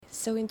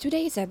So, in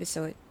today's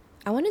episode,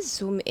 I want to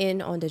zoom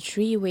in on the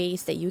 3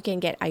 ways that you can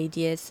get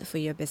ideas for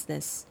your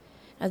business.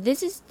 Now,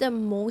 this is the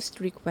most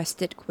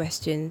requested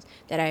question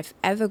that I've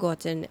ever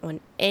gotten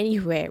on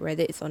anywhere,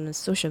 whether it's on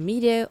social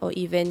media or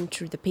even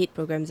through the paid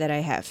programs that I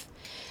have.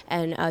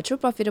 And through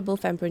Profitable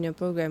Fempreneur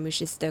program,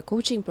 which is the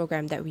coaching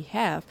program that we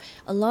have,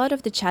 a lot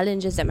of the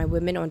challenges that my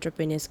women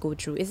entrepreneurs go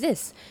through is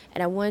this.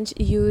 And I want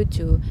you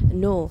to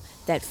know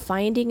that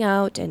finding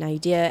out an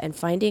idea and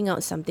finding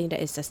out something that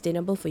is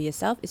sustainable for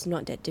yourself is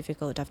not that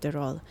difficult after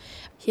all.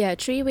 Here are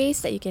 3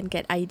 ways that you can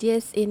get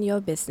ideas in your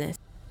business.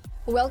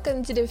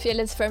 Welcome to the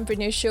Fearless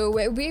Fempreneur Show,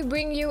 where we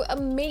bring you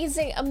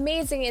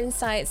amazing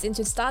insights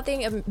into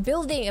starting and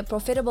building a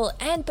profitable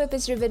and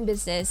purpose-driven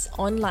business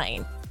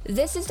online.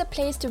 This is the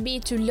place to be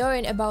to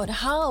learn about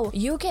how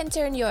you can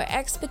turn your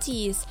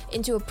expertise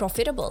into a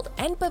profitable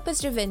and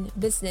purpose-driven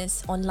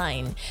business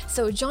online.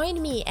 So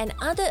join me and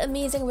other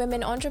amazing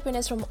women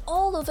entrepreneurs from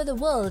all over the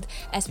world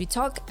as we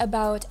talk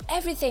about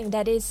everything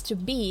that is to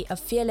be a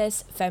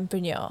fearless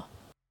fempreneur.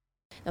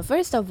 Now,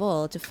 first of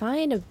all, to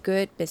find a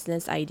good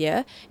business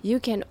idea, you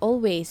can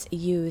always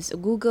use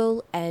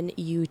Google and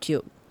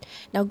YouTube.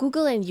 Now,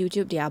 Google and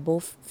YouTube, they are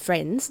both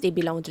friends. They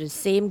belong to the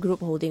same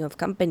group holding of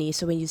companies.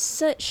 So when you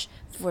search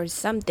for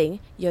something,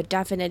 you're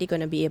definitely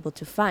going to be able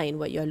to find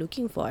what you're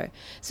looking for.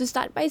 So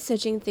start by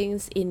searching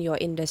things in your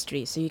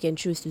industry. So you can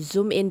choose to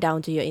zoom in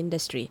down to your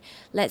industry.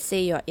 Let's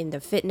say you're in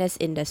the fitness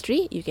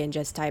industry. You can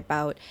just type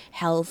out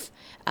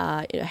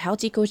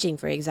healthy coaching,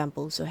 for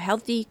example. So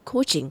healthy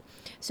coaching.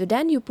 So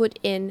then you put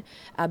in,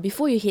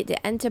 before you hit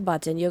the enter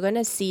button, you're going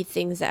to see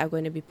things that are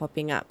going to be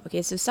popping up.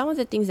 Okay, so some of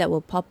the things that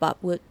will pop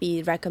up would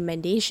be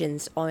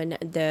recommendations on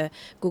the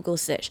Google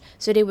search.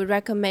 So they would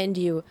recommend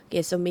you,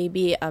 okay, so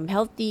maybe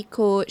healthy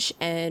coach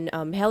and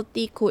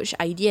healthy coach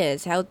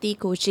ideas, healthy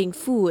coaching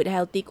food,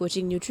 healthy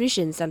coaching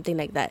nutrition, something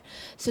like that.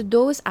 So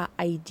those are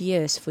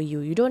ideas for you.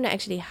 You don't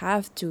actually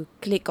have to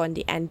click on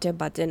the enter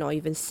button or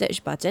even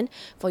search button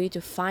for you to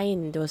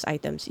find those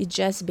items. It's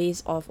just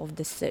based off of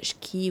the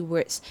search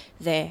keywords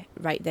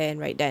right there and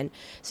right then.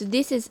 So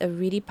this is a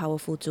really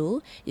powerful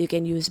tool. You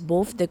can use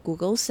both the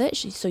Google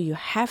search, so you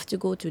have to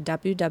go to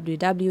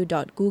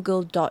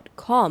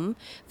www.google.com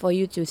for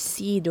you to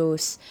see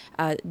those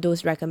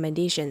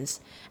recommendations.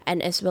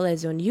 And as well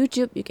as on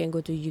YouTube, you can go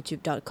to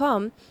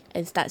youtube.com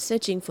and start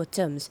searching for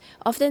terms.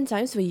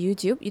 Oftentimes for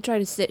YouTube, you try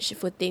to search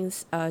for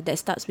things that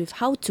starts with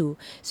how to.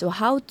 So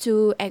how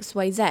to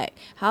XYZ,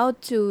 how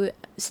to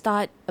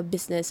start a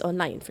business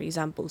online, for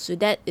example. So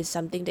that is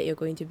something that you're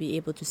going to be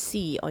able to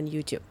see on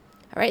YouTube.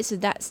 All right, so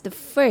that's the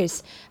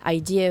first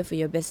idea for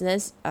your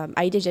business,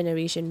 idea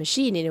generation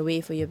machine in a way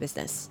for your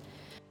business.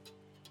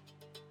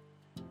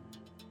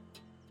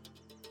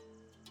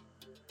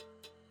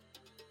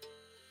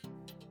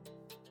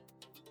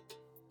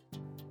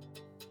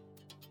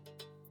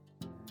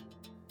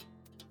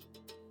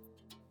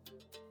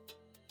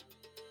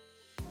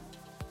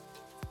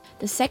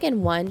 The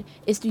second one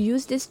is to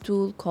use this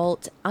tool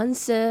called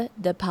Answer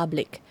the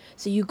Public.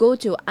 So you go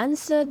to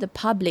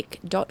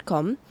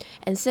answerthepublic.com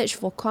and search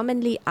for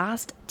commonly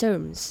asked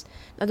terms.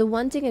 Now, the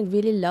one thing I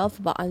really love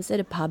about Answer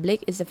the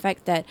Public is the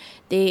fact that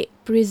they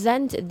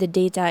present the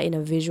data in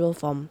a visual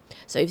form.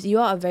 So if you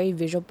are a very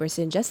visual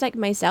person, just like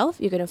myself,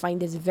 you're going to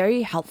find this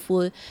very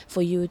helpful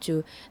for you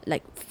to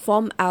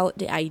form out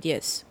the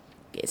ideas.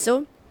 Okay,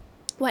 so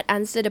what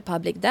Answer the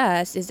Public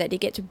does is that they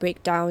get to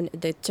break down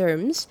the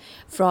terms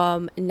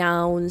from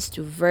nouns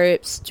to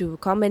verbs to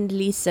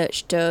commonly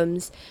searched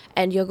terms,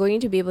 and you're going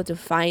to be able to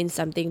find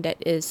something that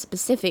is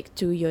specific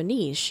to your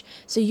niche.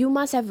 So you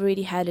must have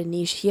already had a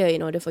niche here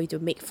in order for you to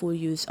make full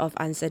use of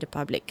Answer the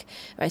Public.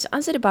 Right? So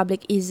Answer the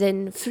Public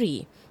isn't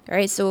free.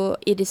 Alright, so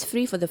it is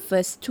free for the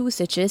first 2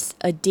 searches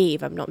a day,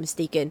 if I'm not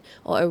mistaken,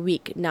 or a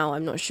week now,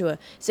 I'm not sure.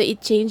 So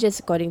it changes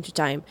according to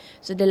time.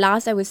 So the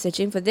last I was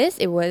searching for this,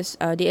 it was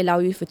they allow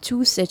you for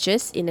 2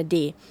 searches in a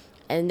day.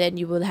 And then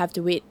you will have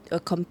to wait a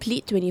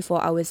complete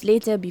 24 hours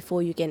later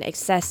before you can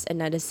access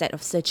another set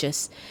of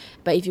searches.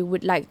 But if you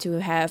would like to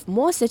have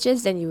more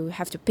searches, then you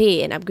have to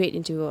pay and upgrade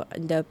into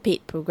the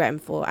paid program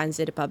for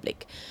Answer the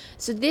Public.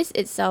 So this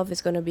itself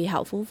is going to be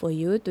helpful for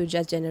you to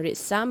just generate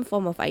some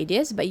form of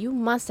ideas, but you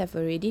must have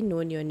already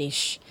known your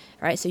niche.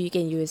 Alright, so you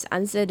can use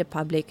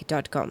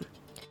answerthepublic.com.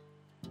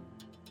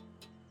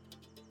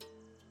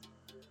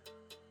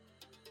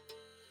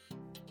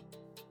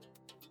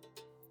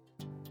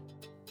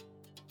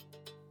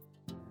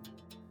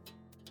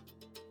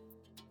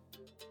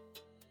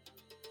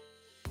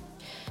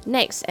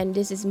 Next, and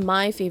this is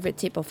my favorite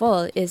tip of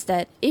all, is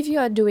that if you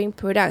are doing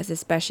products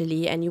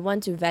especially and you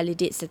want to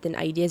validate certain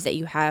ideas that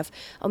you have,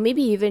 or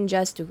maybe even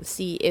just to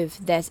see if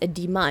there's a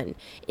demand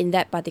in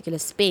that particular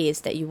space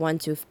that you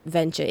want to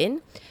venture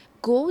in,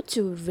 go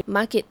to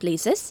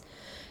marketplaces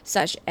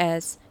such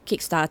as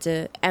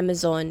Kickstarter,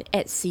 Amazon,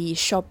 Etsy,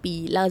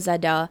 Shopee,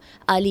 Lazada,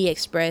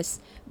 AliExpress.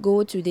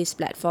 Go to this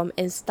platform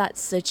and start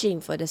searching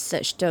for the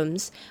search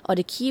terms or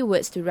the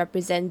keywords to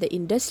represent the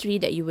industry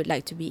that you would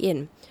like to be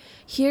in.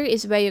 Here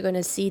is where you're going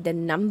to see the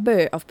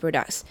number of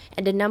products,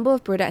 and the number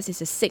of products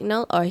is a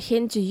signal or a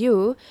hint to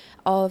you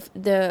of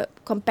the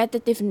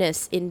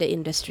competitiveness in the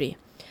industry.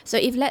 So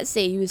if let's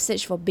say you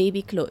search for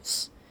baby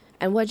clothes,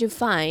 and what you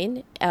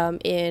find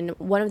in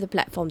one of the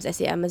platforms, let's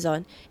say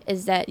Amazon,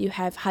 is that you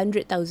have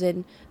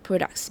 100,000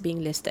 products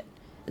being listed.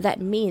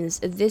 That means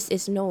this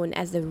is known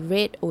as the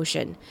red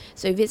ocean.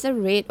 So if it's a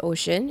red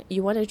ocean,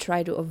 you want to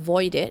try to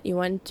avoid it. You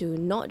want to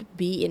not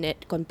be in a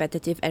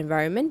competitive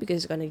environment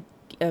because it's going to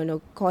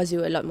cause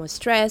you a lot more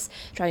stress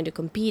trying to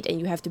compete, and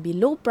you have to be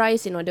low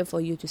price in order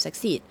for you to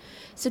succeed.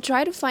 So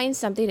try to find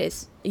something that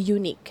is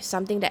unique,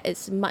 something that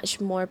is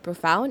much more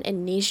profound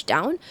and niche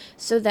down,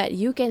 so that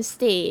you can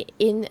stay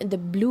in the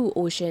blue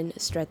ocean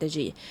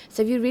strategy.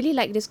 So if you really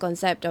like this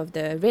concept of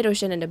the red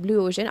ocean and the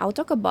blue ocean, I'll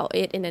talk about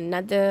it in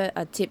another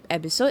tip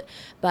episode,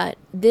 but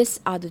these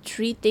are the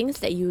three ways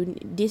that you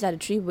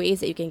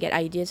can get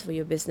ideas for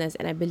your business,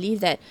 and I believe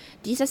that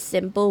these are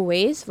simple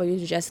ways for you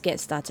to just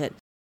get started.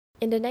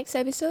 In the next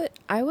episode,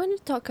 I want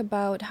to talk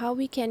about how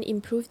we can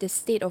improve the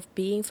state of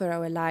being for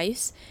our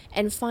lives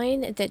and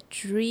find that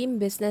dream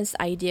business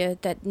idea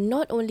that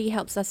not only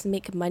helps us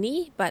make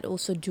money but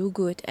also do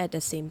good at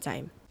the same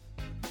time.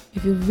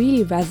 If you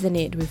really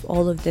resonate with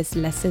all of these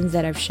lessons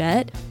that I've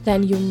shared,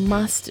 then you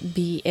must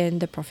be in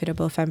the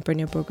Profitable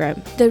Fempreneur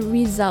program. The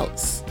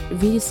results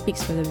really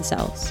speaks for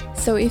themselves.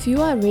 So if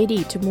you are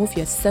ready to move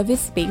your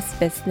service-based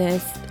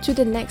business to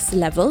the next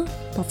level,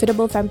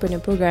 Profitable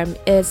Fempreneur program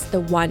is the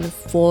one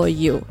for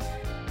you.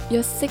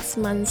 Your 6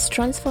 months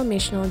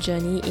transformational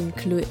journey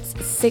includes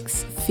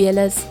 6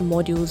 fearless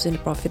modules in the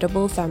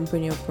Profitable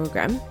Fempreneur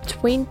program,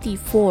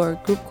 24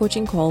 group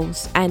coaching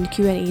calls and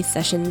Q&A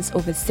sessions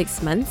over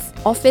 6 months,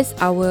 office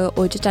hour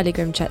or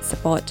Telegram chat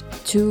support,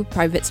 2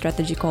 private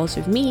strategy calls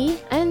with me,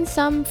 and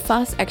some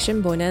fast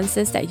action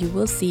bonuses that you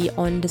will see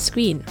on the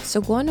screen. So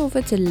go on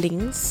over to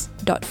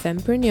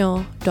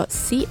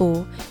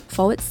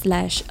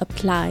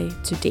links.fempreneur.co/apply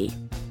today.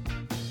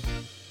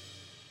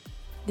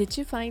 Did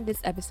you find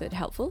this episode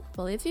helpful?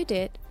 Well, if you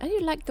did, and you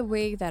like the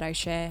way that I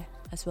share,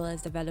 as well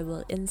as the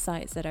valuable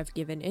insights that I've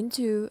given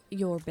into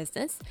your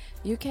business,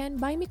 you can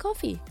buy me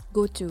coffee.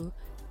 Go to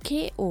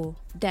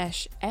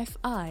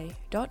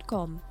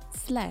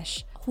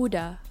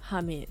ko-fi.com/Huda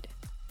Hamid.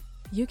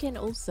 You can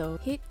also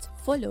hit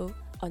follow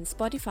on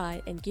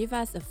Spotify and give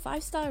us a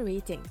 5-star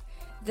rating.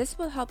 This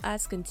will help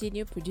us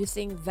continue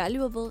producing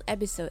valuable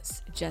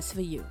episodes just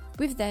for you.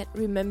 With that,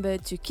 remember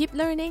to keep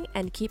learning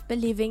and keep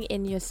believing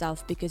in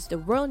yourself, because the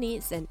world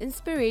needs an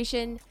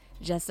inspiration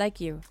just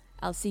like you.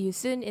 I'll see you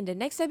soon in the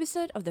next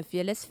episode of the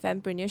Fearless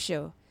Fempreneur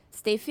Show.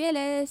 Stay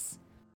fearless!